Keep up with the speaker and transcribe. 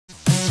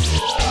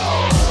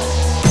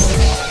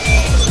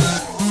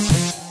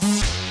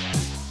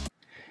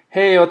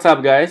Hey, what's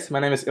up guys?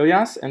 My name is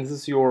Ilyas and this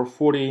is your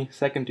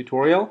 40-second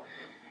tutorial.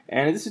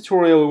 And in this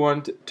tutorial we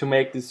want to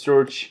make the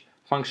search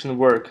function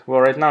work. Well,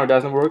 right now it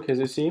doesn't work, as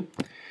you see.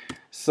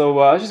 So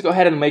let's just go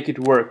ahead and make it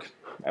work.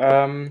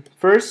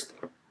 First,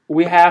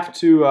 we have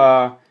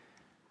to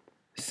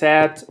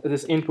set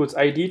this input's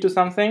ID to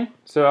something.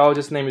 So I'll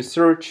just name it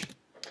search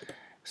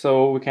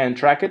so we can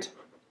track it.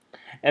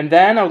 And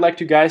then I would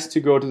like you guys to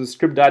go to the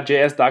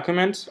script.js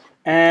document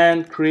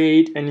and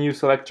create a new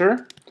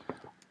selector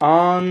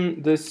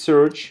on the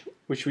search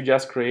which we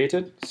just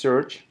created,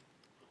 search.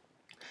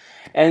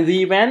 And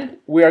the event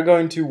we are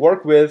going to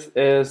work with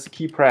is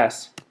key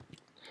press.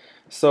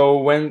 So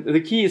when the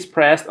key is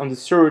pressed on the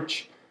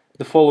search,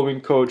 the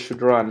following code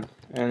should run.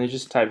 And you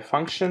just type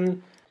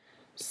function.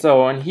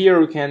 So on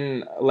here we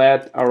can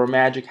let our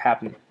magic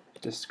happen.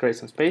 Just create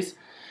some space.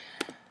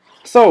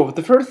 So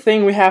the first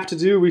thing we have to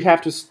do, we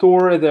have to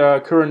store the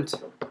current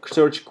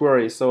search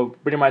query. So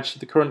pretty much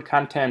the current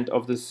content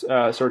of this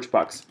search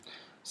box.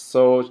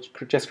 So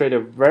just create a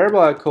variable.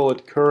 I call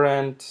it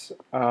current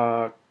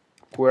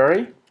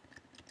query,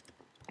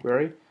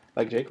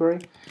 like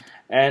jQuery,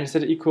 and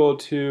set it equal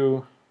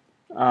to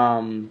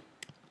the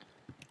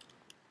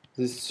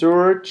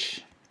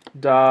search.val.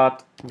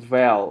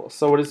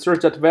 So what is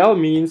search.val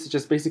means,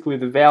 just basically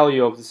the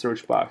value of the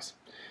search box.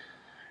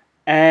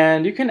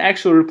 And you can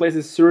actually replace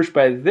the search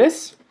by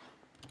this,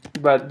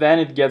 but then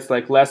it gets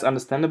like less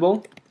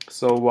understandable.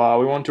 So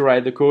we want to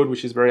write the code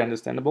which is very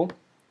understandable.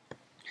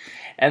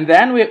 And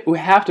then we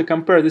have to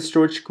compare this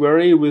search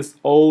query with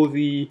all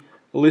the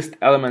list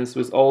elements,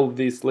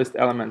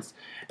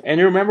 And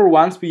you remember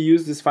once we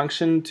used this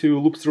function to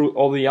loop through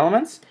all the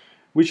elements,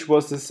 which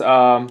was this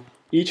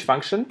each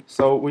function.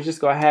 So we just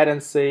go ahead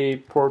and say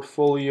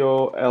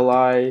portfolio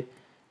li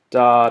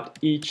dot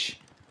each,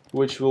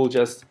 which will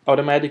just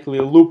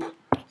automatically loop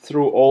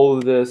through all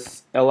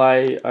this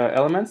li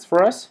elements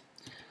for us.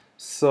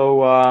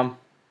 So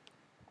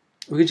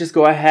we can just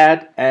go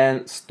ahead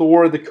and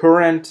store the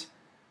current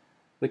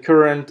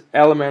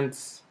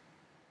elements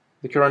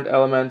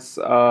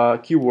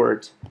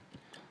keyword.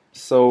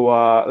 So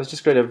let's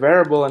just create a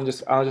variable and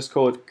I'll just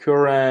call it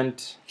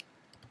current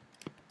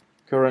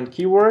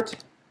keyword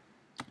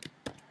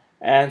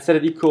and set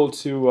it equal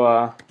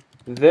to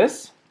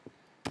this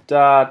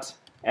dot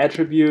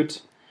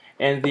attribute,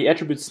 and the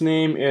attribute's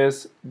name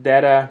is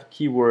data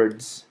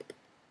keywords.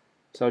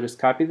 So I'll just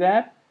copy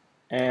that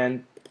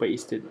and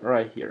paste it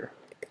right here.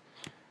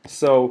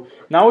 So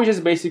now we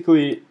just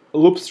basically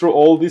loop through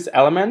all these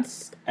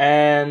elements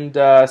and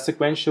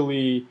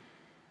sequentially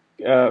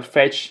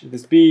fetch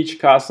this beach,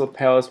 castle,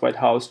 palace, White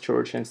House,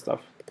 church, and stuff.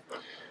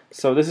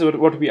 So this is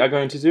what we are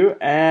going to do,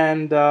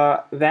 and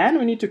then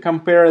we need to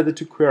compare the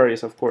two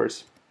queries. Of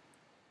course,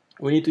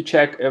 we need to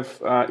check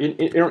if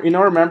in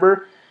our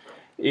remember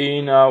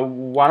in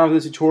one of the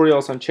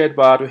tutorials on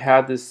chatbot we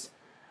had this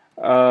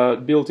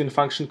built-in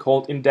function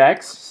called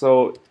index.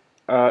 So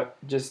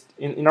just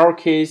in our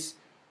case,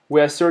 we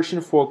are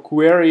searching for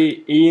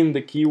query in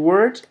the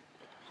keyword,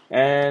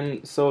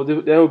 and so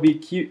there will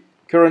be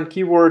current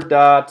keyword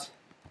dot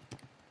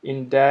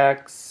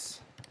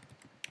index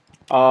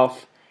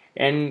of,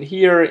 and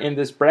here in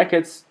this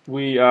brackets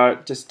we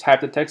just type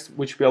the text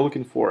which we are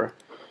looking for,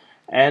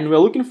 and we're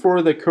looking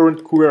for the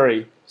current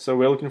query. So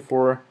we're looking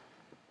for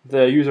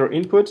the user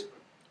input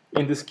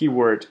in this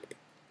keyword,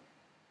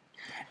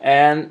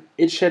 and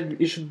it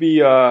should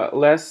be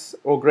less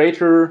or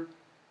greater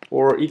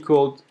or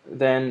equal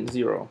than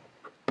 0.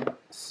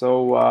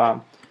 So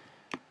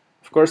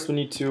of course we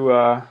need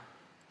to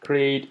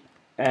create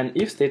an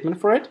if statement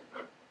for it.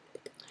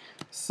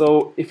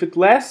 So if it's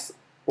less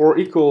or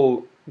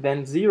equal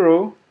than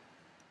 0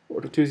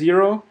 or to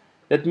 0,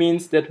 that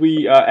means that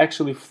we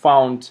actually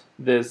found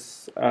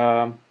this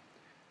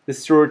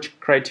search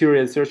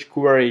criteria, search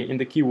query in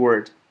the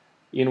keyword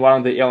in one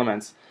of the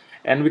elements,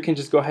 and we can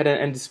just go ahead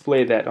and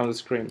display that on the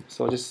screen.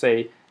 So I'll just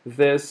say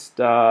this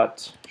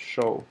dot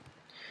show.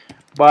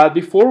 But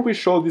before we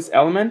show this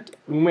element,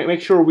 we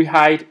make sure we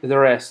hide the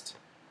rest.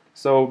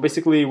 So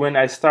basically, when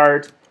I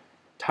start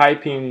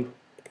typing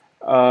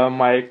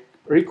my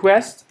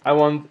request, I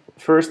want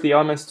first the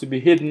elements to be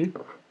hidden.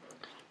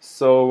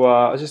 So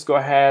I'll just go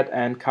ahead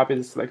and copy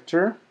the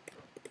selector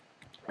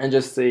and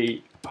just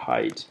say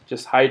hide.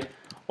 Just hide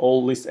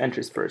all list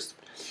entries first.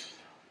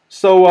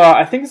 So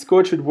I think this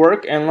code should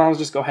work, and now let's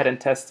just go ahead and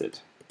test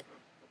it.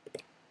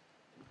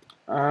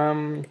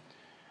 I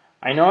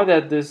know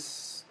that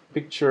this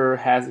picture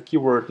has a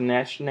keyword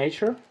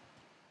nature,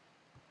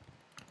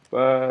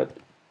 but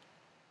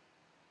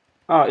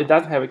it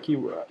doesn't have a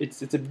keyword.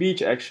 It's a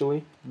beach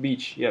actually.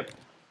 Beach, yep,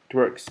 it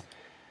works.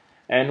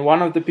 And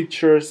one of the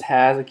pictures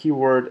has a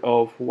keyword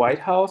of White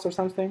House or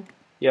something.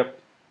 Yep.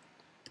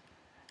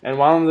 And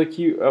one of the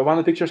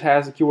pictures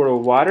has a keyword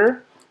of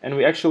water, and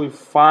we actually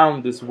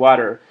found this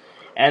water.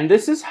 And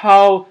this is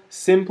how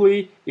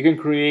simply you can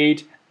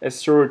create a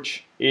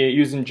search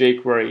using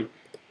jQuery.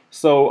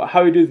 So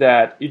how you do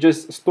that? You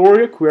just store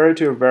your query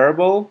to a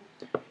variable,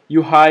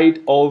 you hide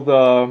all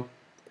the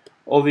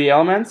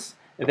elements,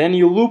 and then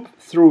you loop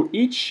through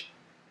each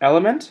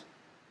element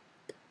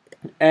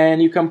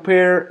and you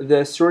compare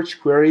the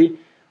search query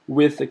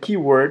with a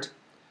keyword.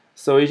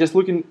 So you're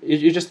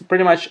just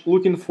pretty much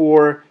looking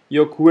for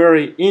your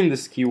query in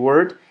this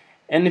keyword,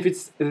 and if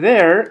it's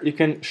there, you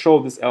can show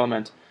this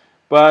element.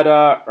 But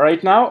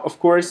right now, of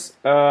course,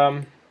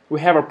 we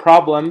have a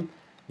problem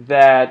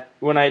that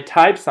when I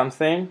type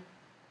something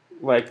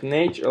like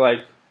nature,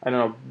 like I don't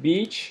know,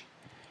 beach,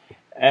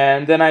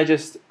 and then I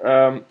just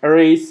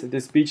erase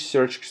this beach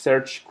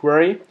search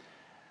query,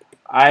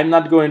 I'm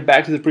not going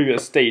back to the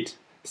previous state.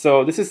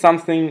 So this is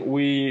something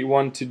we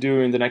want to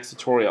do in the next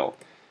tutorial.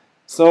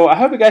 So I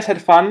hope you guys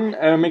had fun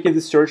making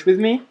this search with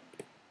me.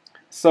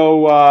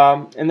 So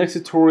in the next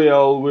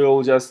tutorial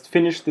we'll just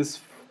finish this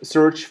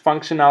search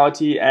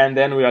functionality, and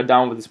then we are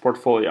done with this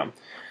portfolio.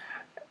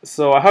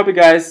 So I hope you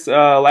guys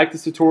like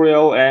this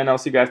tutorial, and I'll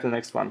see you guys in the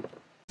next one.